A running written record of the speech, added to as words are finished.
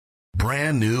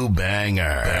brand new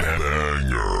banger.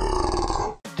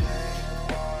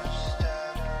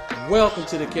 Welcome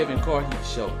to the Kevin Carheat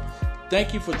Show.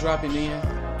 Thank you for dropping in.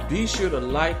 Be sure to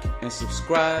like and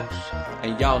subscribe,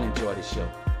 and y'all enjoy the show.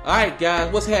 Alright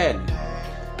guys, what's happening?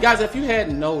 Guys, if you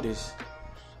hadn't noticed,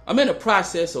 I'm in the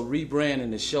process of rebranding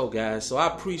the show, guys, so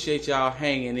I appreciate y'all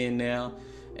hanging in there.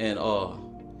 And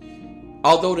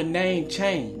although the name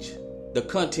changed, the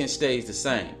content stays the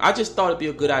same. I just thought it'd be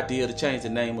a good idea to change the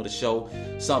name of the show.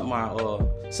 Something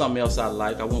else I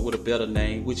like. I went with a better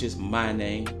name, which is my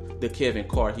name, The Kevin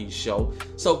Carheat Show.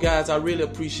 So guys, I really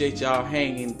appreciate y'all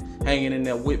hanging in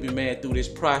there with me, man, through this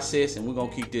process, and we're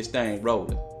gonna keep this thing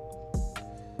rolling.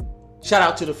 Shout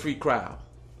out to the free crowd.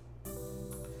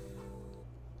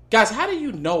 Guys, how do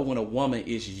you know when a woman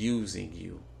is using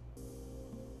you?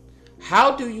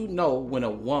 How do you know when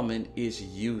a woman is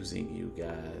using you,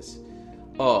 guys?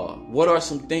 What are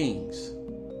some things?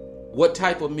 What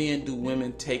type of men do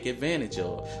women take advantage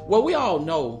of? Well, we all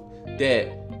know that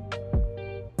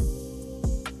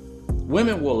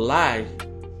women will lie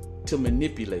to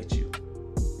manipulate you.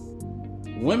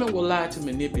 Women will lie to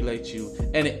manipulate you.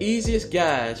 And the easiest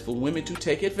guys for women to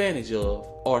take advantage of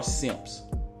are simps.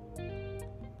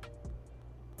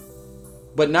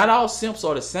 But not all simps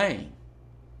are the same.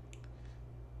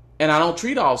 And I don't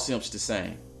treat all simps the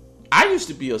same. I used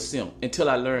to be a simp until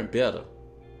I learned better.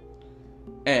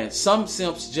 And some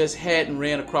simps just hadn't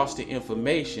ran across the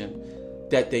information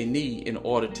that they need in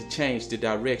order to change the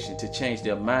direction, to change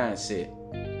their mindset,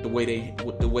 the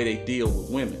way they deal with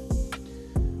women.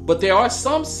 But there are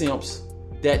some simps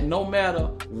that no matter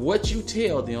what you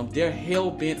tell them, they're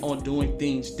hell-bent on doing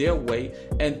things their way,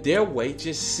 and their way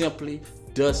just simply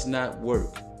does not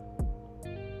work.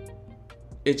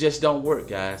 It just don't work,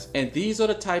 guys. And these are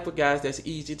the type of guys that's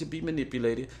easy to be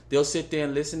manipulated. They'll sit there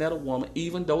and listen at a woman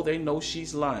even though they know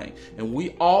she's lying. And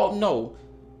we all know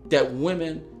that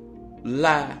women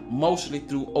lie mostly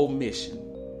through omission.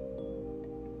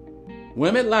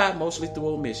 Women lie mostly through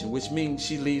omission, which means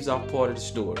she leaves off part of the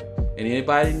story. And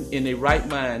anybody in their right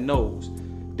mind knows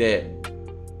that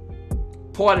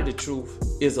part of the truth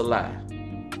is a lie.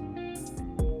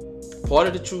 Part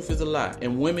of the truth is a lie.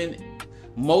 And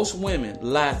most women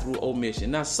lie through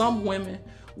omission. Now, some women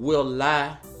will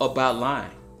lie about lying.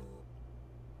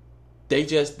 They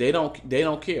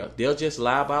don't care. They'll just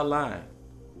lie about lying.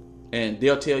 And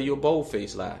they'll tell you a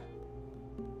bold-faced lie.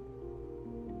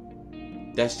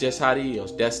 That's just how it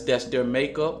is. That's their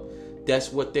makeup.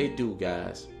 That's what they do,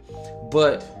 guys.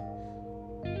 But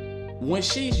when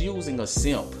she's using a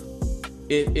simp,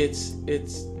 there's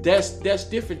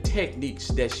different techniques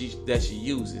that she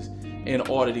uses in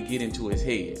order to get into his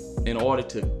head, in order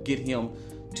to get him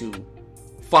to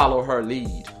follow her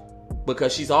lead,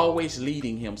 because she's always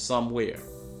leading him somewhere.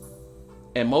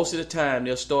 And most of the time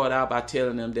they'll start out by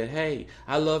telling them that, hey,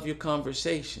 I love your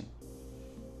conversation.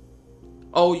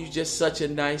 Oh, you're just such a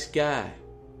nice guy.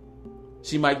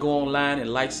 She might go online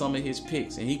and like some of his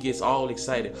pics, and he gets all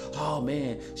excited. Oh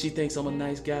man, she thinks I'm a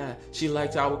nice guy. She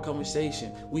likes our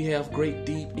conversation. We have great,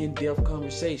 deep, in-depth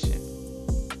conversation.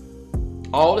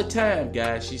 All the time,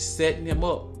 guys, she's setting him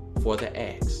up for the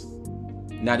acts.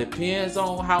 Now, depends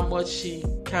on how much she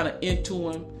kind of into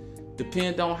him,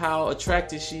 depends on how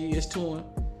attracted she is to him,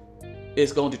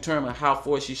 it's going to determine how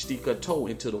far she stick her toe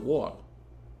into the water.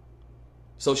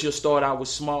 So she'll start out with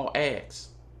small acts,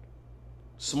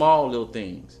 small little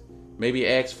things. Maybe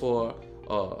ask for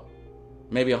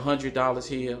maybe $100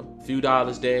 here, a few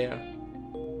dollars there.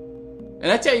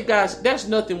 And I tell you guys, that's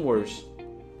nothing worse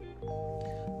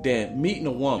than meeting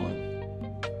a woman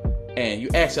and you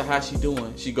ask her how she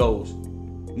doing. She goes,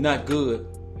 not good.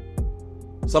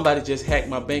 Somebody just hacked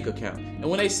my bank account. And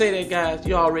when they say that, guys,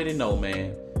 you already know,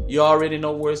 man. You already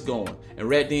know where it's going. And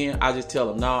right then, I just tell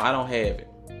them, no, I don't have it.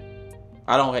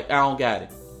 I don't got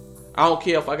it. I don't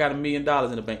care if I got $1 million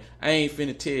in the bank. I ain't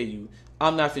finna tell you.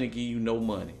 I'm not finna give you no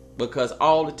money. Because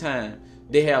all the time,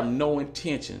 they have no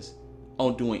intentions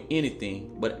on doing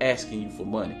anything but asking you for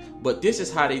money. But this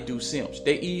is how they do simps.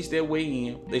 They ease their way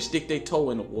in. They stick their toe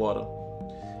in the water.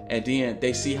 And then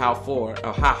they see how far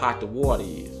or how hot the water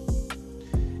is.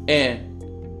 And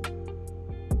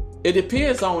it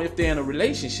depends on if they're in a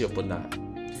relationship or not.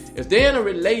 If they're in a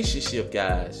relationship,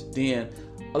 guys, then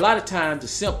a lot of times the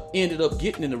simp ended up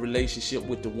getting in a relationship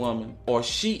with the woman, or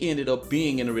she ended up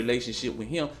being in a relationship with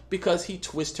him because he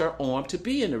twisted her arm to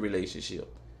be in a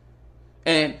relationship.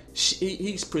 And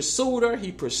he's pursued her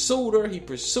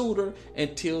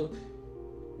until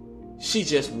she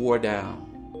just wore down.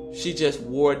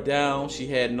 She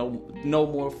had no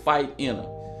more fight in her.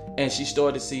 And she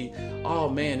started to see, oh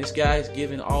man, this guy's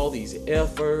giving all these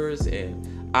efforts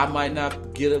and I might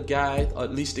not get a guy, or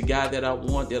at least the guy that I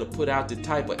want, that'll put out the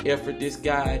type of effort this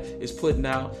guy is putting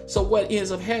out. So what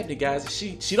ends up happening, guys,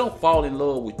 is she don't fall in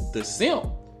love with the simp.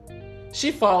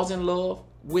 She falls in love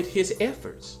with his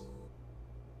efforts.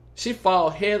 She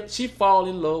fall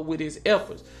in love with his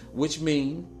efforts, which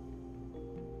means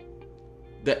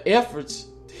the efforts,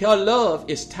 her love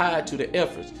is tied to the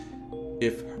efforts.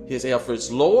 If his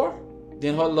efforts lower,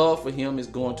 then her love for him is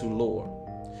going to lower.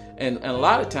 And a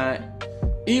lot of time,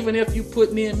 even if you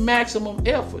putting in maximum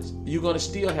efforts, you're going to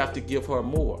still have to give her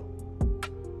more.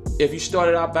 If you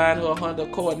started out buying her a Honda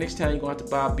Accord, next time you're going to have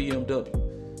to buy a BMW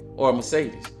or a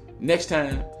Mercedes. Next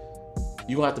time,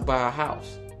 you're going to have to buy a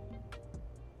house.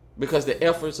 Because the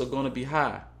efforts are going to be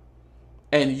high.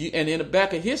 And in the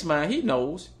back of his mind, he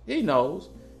knows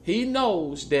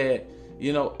that,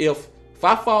 if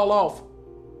I fall off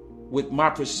with my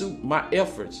pursuit, my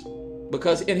efforts,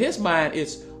 because in his mind,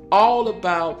 it's all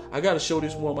about, I got to show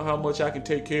this woman how much I can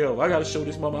take care of. I got to show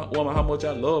this woman how much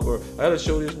I love her. I got to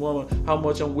show this woman how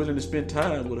much I'm willing to spend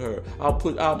time with her.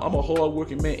 I'm a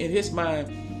hard-working man. In his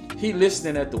mind, he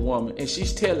listening at the woman, and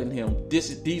she's telling him,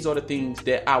 these are the things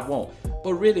that I want.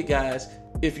 But really, guys,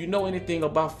 if you know anything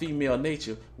about female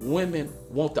nature, women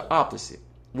want the opposite.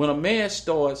 When a man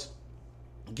starts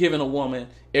giving a woman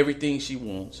everything she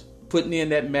wants, putting in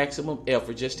that maximum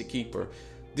effort just to keep her,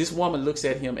 this woman looks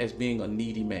at him as being a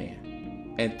needy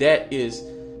man. And that is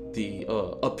the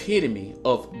epitome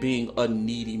of being a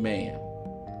needy man.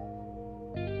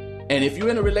 And if you're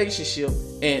in a relationship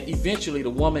and eventually the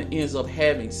woman ends up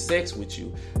having sex with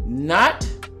you, not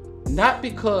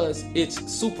because it's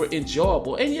super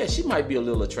enjoyable, and yeah, she might be a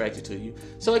little attracted to you,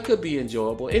 so it could be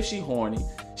enjoyable. If she horny,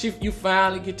 you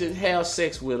finally get to have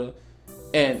sex with her,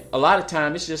 and a lot of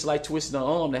time it's just like twisting her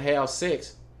arm to have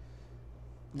sex.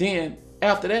 Then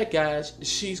after that, guys,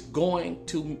 she's going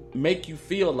to make you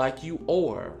feel like you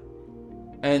owe her,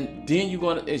 and then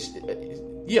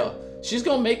she's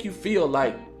gonna make you feel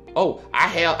like, oh,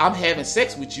 I'm having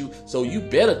sex with you, so you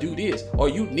better do this, or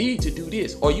you need to do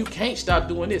this, or you can't stop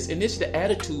doing this. And this is the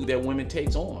attitude that women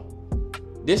takes on.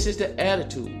 This is the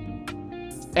attitude.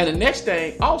 And the next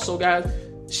thing, also, guys,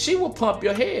 she will pump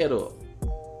your head up.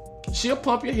 She'll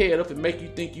pump your head up and make you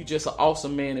think you just an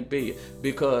awesome man in bed.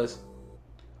 Because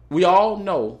we all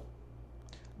know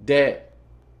that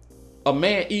a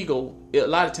man's ego, a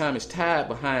lot of time, is tied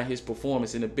behind his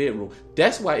performance in the bedroom.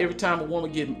 That's why every time a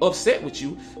woman gets upset with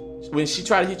you, when she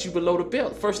try to hit you below the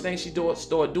belt, first thing she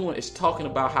start doing is talking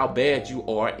about how bad you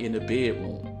are in the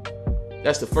bedroom.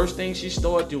 That's the first thing she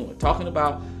start doing, talking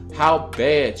about how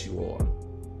bad you are.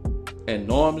 And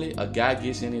normally a guy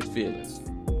gets in his feelings.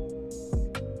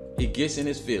 He gets in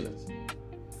his feelings.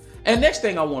 And next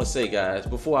thing I want to say, guys,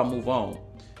 before I move on,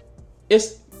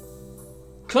 is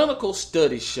clinical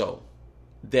studies show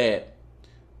that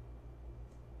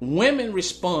women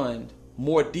respond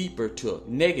more deeper to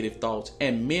negative thoughts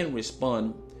and men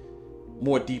respond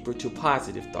more deeper to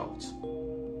positive thoughts.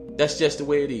 That's just the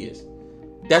way it is.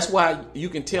 That's why you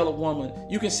can tell a woman,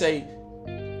 you can say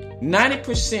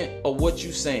 90% of what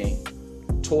you're saying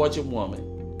towards a woman,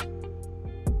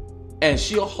 and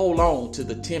she'll hold on to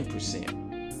the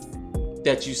 10%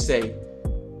 that you say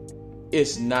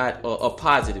is not a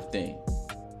positive thing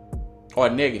or a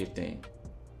negative thing.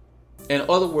 In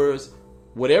other words,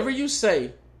 whatever you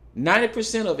say,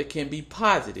 90% of it can be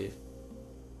positive,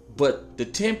 but the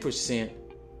 10%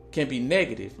 can be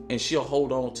negative, and she'll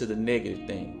hold on to the negative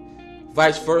thing.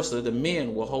 Vice versa, the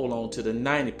men will hold on to the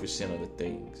 90% of the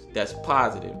things that's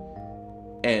positive,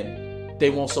 and they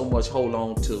won't so much hold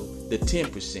on to the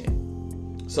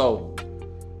 10%. So,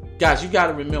 guys, you got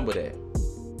to remember that.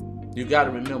 You got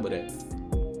to remember that.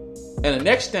 And the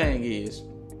next thing is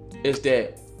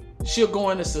that she'll go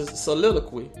into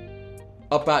soliloquy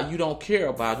about you don't care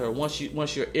about her once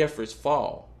your efforts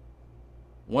fall.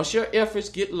 Once your efforts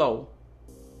get low,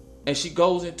 and she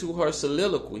goes into her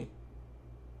soliloquy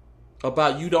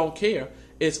about you don't care,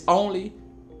 it's only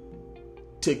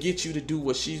to get you to do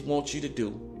what she wants you to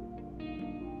do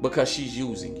because she's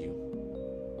using you.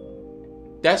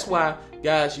 That's why,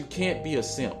 guys, you can't be a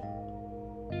simp.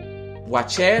 Why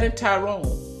Chad and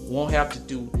Tyrone won't have to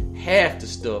do half the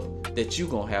stuff that you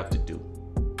gonna have to do.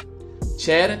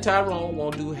 Chad and Tyrone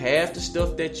won't do half the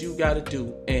stuff that you gotta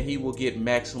do, and he will get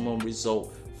maximum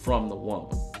result from the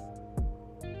woman.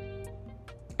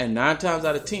 And 9 times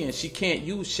out of 10, she can't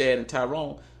use Chad and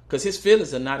Tyrone because his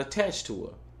feelings are not attached to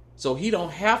her. So he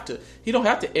don't have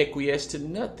to acquiesce to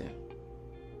nothing.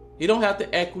 He don't have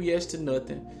to acquiesce to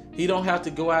nothing. He don't have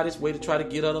to go out his way to try to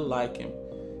get her to like him.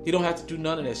 He don't have to do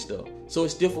none of that stuff. So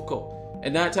it's difficult.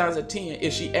 And 9 times out of 10,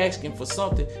 if she asking for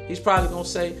something, he's probably going to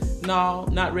say, no,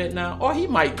 not right now. Or he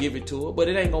might give it to her, but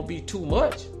it ain't going to be too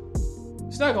much.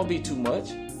 It's not going to be too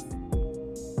much.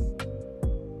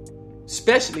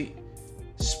 Especially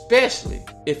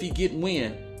if he get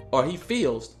wind or he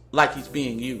feels like he's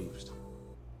being used.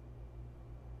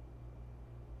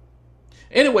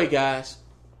 Anyway, guys,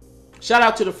 shout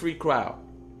out to the free crowd.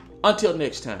 Until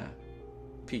next time,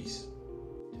 peace.